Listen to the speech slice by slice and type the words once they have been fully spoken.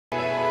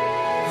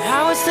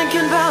was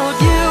thinking about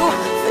you,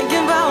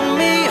 thinking about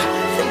me,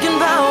 thinking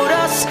about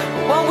us,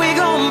 what we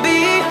gon'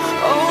 be.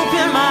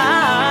 Open my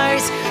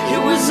eyes,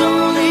 it was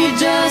only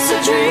just a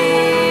dream.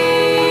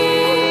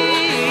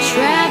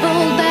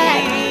 Travel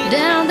back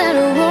down that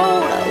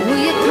road, will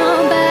you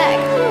come back?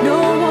 No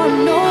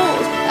one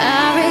knows.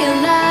 I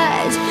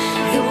realized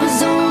it was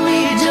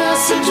only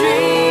just a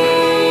dream.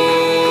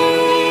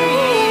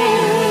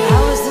 I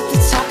was at the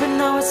top and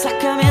now it's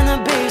like I'm in the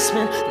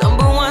basement.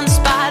 #1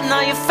 spot,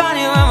 now you're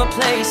finding your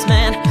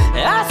replacement.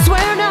 I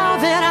swear now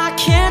that I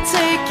can't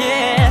take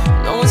it,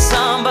 knowing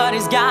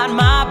somebody's got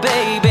my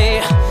baby.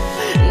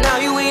 Now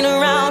you ain't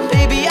around,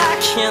 baby, I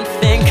can't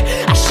think.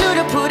 I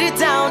should've put it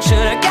down,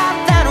 should've got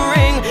that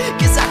ring,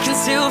 'cause I can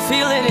still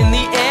feel it in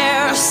the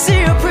air. See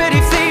your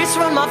pretty face,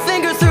 run my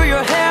finger through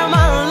your hair.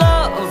 My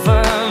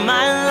lover,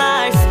 my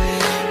life,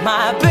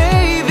 my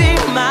baby,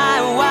 my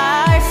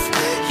wife.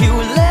 You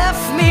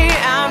left me,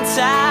 I'm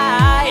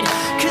tied,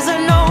 'cause I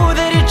know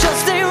that it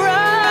just ain't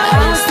right. I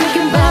was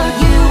thinking about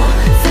you,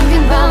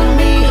 thinking about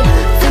me,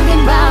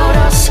 thinking about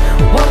us,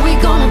 what we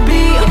gonna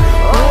be.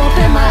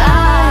 Open my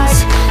eyes,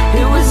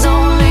 it was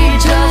only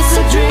just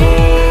a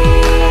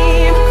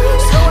dream.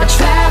 So I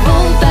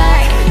traveled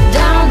back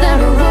down that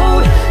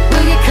road,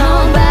 will you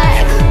come back?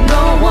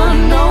 No one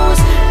knows.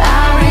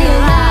 I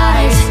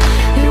realized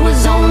it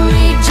was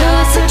only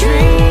just a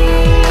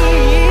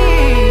dream.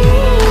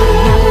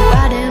 Now we're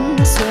riding,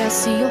 I swear I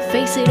see your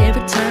face at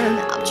every turn.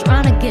 I'm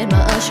trying to get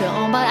my usher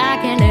on, but I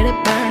can't let it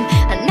burn.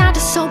 And I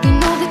just hope you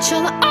know that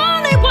you're the